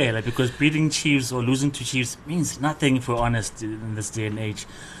 Pale, because beating Chiefs or losing to Chiefs means nothing, if we're honest, in this day and age.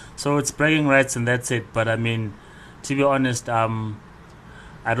 So it's bragging rights and that's it. But I mean, to be honest, I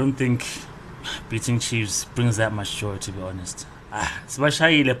don't think beating Chiefs brings that much joy, to be honest. It's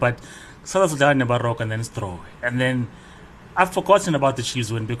bashayile, but South down the Baroque and then throw. And then I've forgotten about the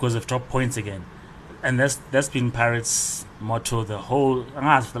Chiefs win because they've dropped points again. And that's been Pirates' motto for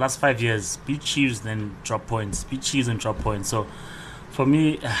the last 5 years. Beat Chiefs, then drop points. Beat Chiefs and drop points. So for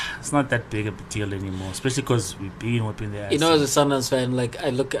me, it's not that big a deal anymore, especially because we've been whipping their ass. You know, as a Sundowns fan, like I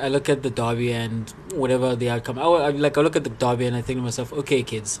look at the derby and whatever the outcome, I look at the derby and I think to myself, okay,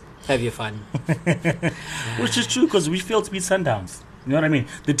 kids, have your fun. Which is true, because we failed to beat Sundowns. You know what I mean?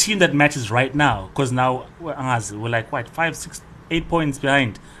 The team that matches right now, because now we're like 5, 6, 8 points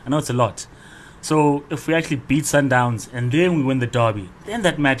behind. I know it's a lot. So if we actually beat Sundowns and then we win the derby, then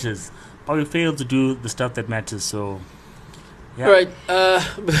that matters. But we failed to do the stuff that matters. So, yeah. All right.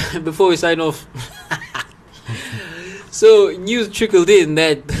 Before we sign off, So news trickled in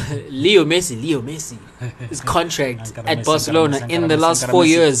that Leo Messi, his contract Ankara at Messi, Barcelona Ankara in the Messi, last Ankara 4 Messi.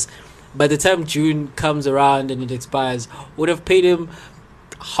 years, by the time June comes around and it expires, would have paid him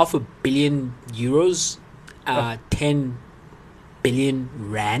 €500 million, 10 billion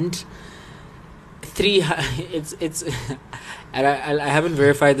rand. It's and I haven't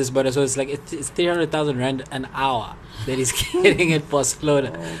verified this, but so it's like it's 300,000 rand an hour that he's getting at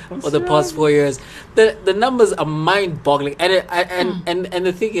Barcelona for the past 4 years. The numbers are mind boggling, and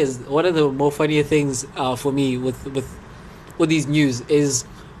the thing is, one of the more funnier things for me with these news is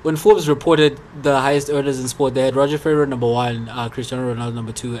when Forbes reported the highest earners in sport, they had Roger Federer number 1, Cristiano Ronaldo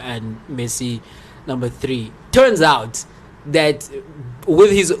number 2, and Messi number 3. Turns out that with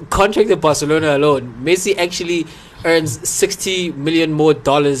his contract at Barcelona alone, Messi actually earns $60 million more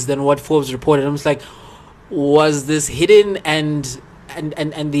than what Forbes reported. I'm just like, was this hidden? And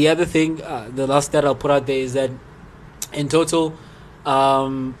the other thing, the last stat I'll put out there is that in total,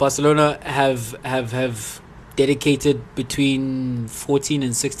 Barcelona have dedicated between 14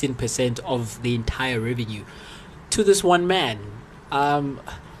 and 16% of the entire revenue to this one man.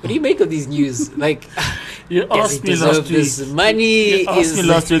 What do you make of these news? Like, You does he asked me deserve last this week. money? You asked me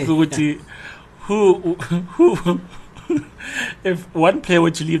last week, Uguti, who, if one player were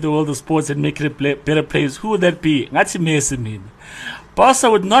to leave the world of sports and make it a better place, who would that be? That's Messi, man.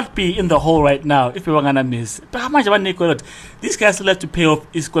 Barca would not be in the hole right now if we were gonna miss. But how much about Nicola? These guys still have to pay off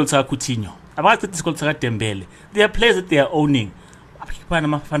Isco Coutinho. About Isco Dembele. They are players that they are owning.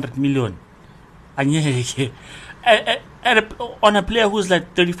 500 million. And on a player who's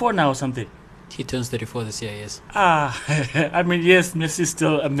like 34 now or something. He turns 34 this year, yes. I mean, yes, Messi is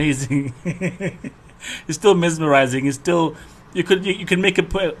still amazing. He's still mesmerizing. He's still, you can make a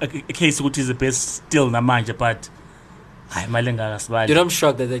case which is the best still Namanja, but Dude, I'm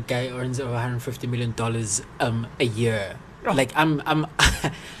shocked that that guy earns over $150 million a year. Oh. Like I'm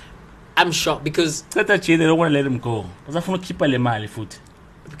I'm shocked because they don't want to let him go.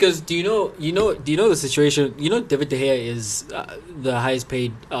 Because do you know the situation? You know, David De Gea is the highest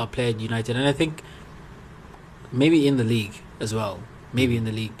paid player at United, and I think maybe in the league as well. Maybe in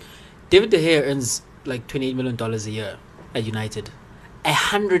the league, David De Gea earns like $28 million a year at United.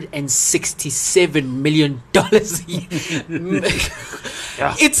 $167 million a year.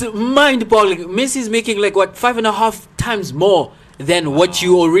 Yeah. It's mind-boggling. Messi's making like what 5.5 times more than what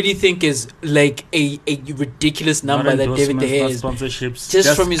you already think is like a ridiculous number that David De Gea is sponsorships,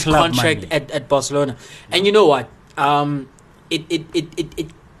 just from his contract money. at Barcelona. And you know what?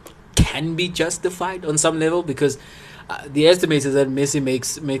 It can be justified on some level because the estimate is that Messi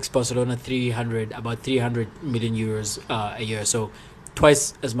makes Barcelona about 300 million euros a year, so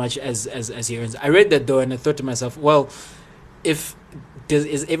twice as much as he earns. I read that though, and I thought to myself, well, can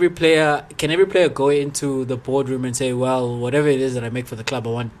every player go into the boardroom and say, well, whatever it is that I make for the club, I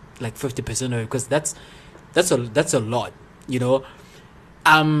want like 50% of it, because that's a lot, you know.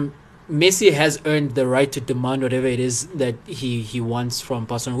 Messi has earned the right to demand whatever it is that he wants from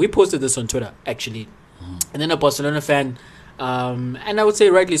Barcelona. We posted this on Twitter actually, and then a Barcelona fan, and I would say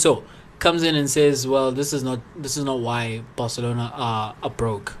rightly so, comes in and says, well, this is not why Barcelona are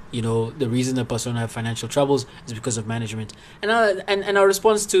broke. You know, the reason that Barcelona have financial troubles is because of management. And our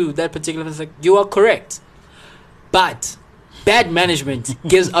response to that particular is like, you are correct, but bad management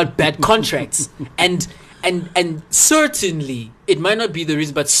gives out bad contracts, and certainly it might not be the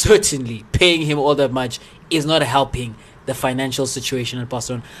reason, but certainly paying him all that much is not helping the financial situation at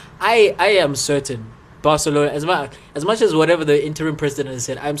Barcelona. I am certain Barcelona, as much as whatever the interim president has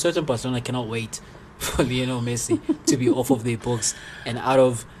said, I'm certain Barcelona cannot wait for Lionel Messi to be off of their books and out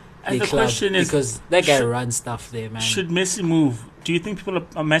of the club, question is, because that guy runs stuff there, man. Should Messi move? Do you think people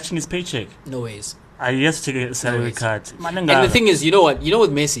are matching his paycheck? No ways. I just take a salary cut. And the thing is, you know what?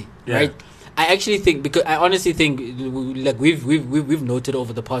 With Messi, Yeah. right? I actually think, because I honestly think, like we've noted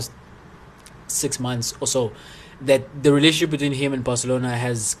over the past 6 months or so, that the relationship between him and Barcelona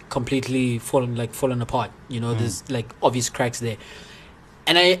has completely fallen apart. You know, there's like obvious cracks there.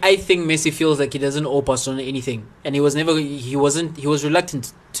 And I think Messi feels like he doesn't owe Barcelona anything, and he was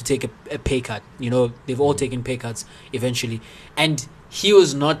reluctant to take a pay cut. You know, they've all taken pay cuts eventually, and he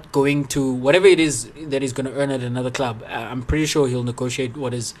was not going to, whatever it is that he's going to earn at another club, I'm pretty sure he'll negotiate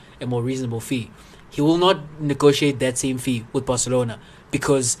what is a more reasonable fee. He will not negotiate that same fee with Barcelona,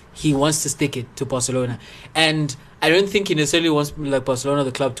 because he wants to stick it to Barcelona. And I don't think he necessarily wants like Barcelona,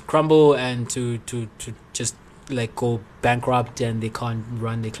 the club, to crumble and to just like go bankrupt and they can't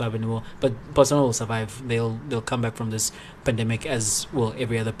run the club anymore. But Barcelona will survive. They'll come back from this pandemic, as will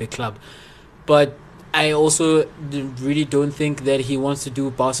every other big club. But I also really don't think that he wants to do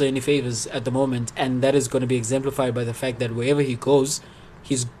Barca any favors at the moment, and that is going to be exemplified by the fact that wherever he goes,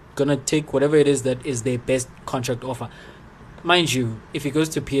 he's going to take whatever it is that is their best contract offer. Mind you, if he goes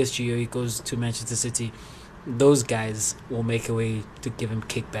to PSG or he goes to Manchester City, those guys will make a way to give him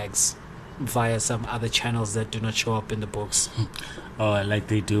kickbacks via some other channels that do not show up in the books. Oh, like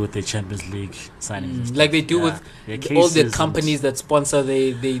they do with the Champions League signings. Like they do with Their all the cases companies that sponsor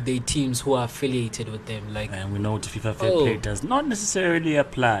they teams who are affiliated with them. Like, and we know the FIFA Fair Play does not necessarily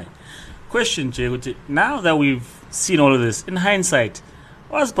apply. Question, Jay, now that we've seen all of this, in hindsight,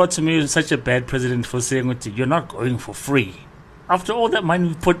 was Bartomeu such a bad president for saying you're not going for free? After all that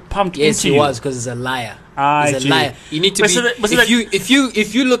money we pumped yes, into he you. was, because he's a liar. He's a liar. You need to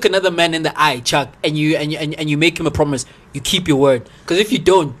if you look another man in the eye, Chuck, and you make him a promise, you keep your word. Because if you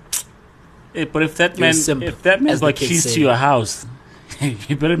don't, but if that man like keys to your house,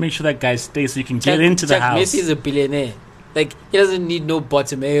 you better make sure that guy stays so you can get into the house. Messi is a billionaire. Like, he doesn't need no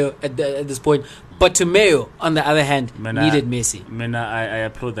Bartomeu at this point. Bartomeu, on the other hand, needed Messi. I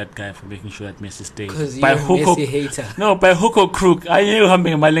applaud that guy for making sure that Messi stays. Because you're a Messi hater. No, by hook or crook, I knew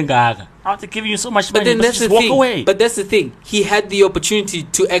after giving you so much money, but then that's the walk thing. away. But that's the thing. He had the opportunity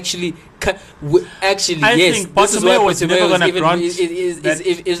to actually I think this is why Bartomeu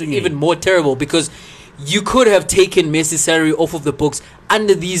is even more terrible, because you could have taken Messi's salary off of the books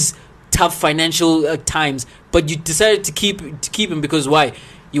under these tough financial times, but you decided to keep him because why?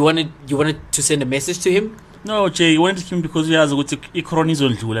 You wanted to send a message to him? No, Jay, you wanted to keep him because he has and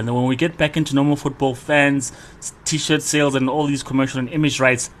then when we get back into normal football, fans, t-shirt sales, and all these commercial and image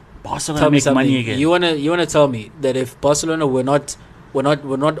rights, Barcelona make money again. You wanna tell me that if Barcelona were not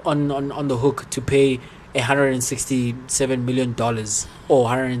on the hook to pay $167 million or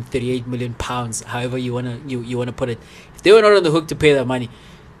 138 million pounds, however you wanna put it, if they were not on the hook to pay that money,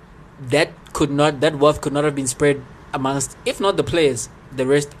 that wealth could not have been spread amongst, if not the players, the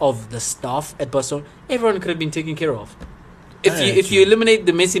rest of the staff at Barcelona. Everyone could have been taken care of. If you eliminate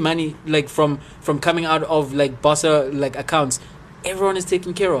the Messi money, like from coming out of like Barca like accounts, everyone is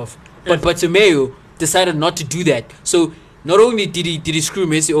taken care of. But Bartomeu decided not to do that. So not only did he screw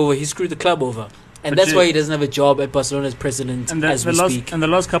Messi over, he screwed the club over, and that's why he doesn't have a job at Barcelona as president as we speak. In the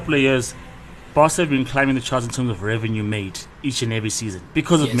last couple of years, Barca have been climbing the charts in terms of revenue made each and every season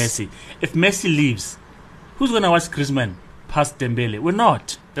because of Messi. If Messi leaves, who's going to watch Griezmann past Dembele? We're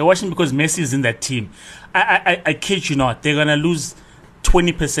not. They're watching because Messi is in that team. I kid you not. They're going to lose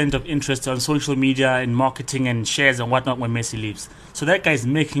 20% of interest on social media and marketing and shares and whatnot when Messi leaves. So that guy's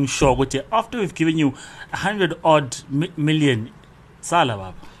making sure, after we've given you 100-odd million, Salah,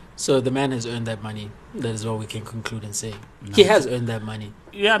 Baba. So the man has earned that money. That is what we can conclude and say. No. He has earned that money.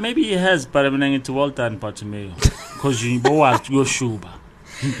 Yeah, maybe he has, but I'm going to well done, Bartomeu. Because you both your shuba.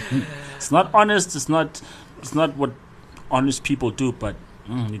 It's not honest. It's not what honest people do. But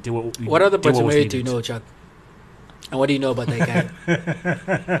what other Bartomeu do you know, Chuck? And what do you know about that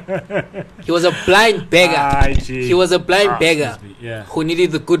guy? He was a blind beggar. He was a blind beggar who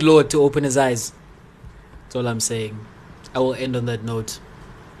needed the good Lord to open his eyes. That's all I'm saying. I will end on that note.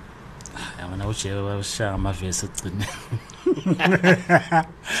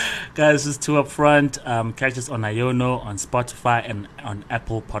 Guys, this is Two Up Front. Catch us on Iono, on Spotify, and on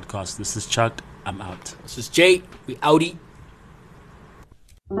Apple Podcasts. This is Chuck. I'm out. This is Jay. We outie.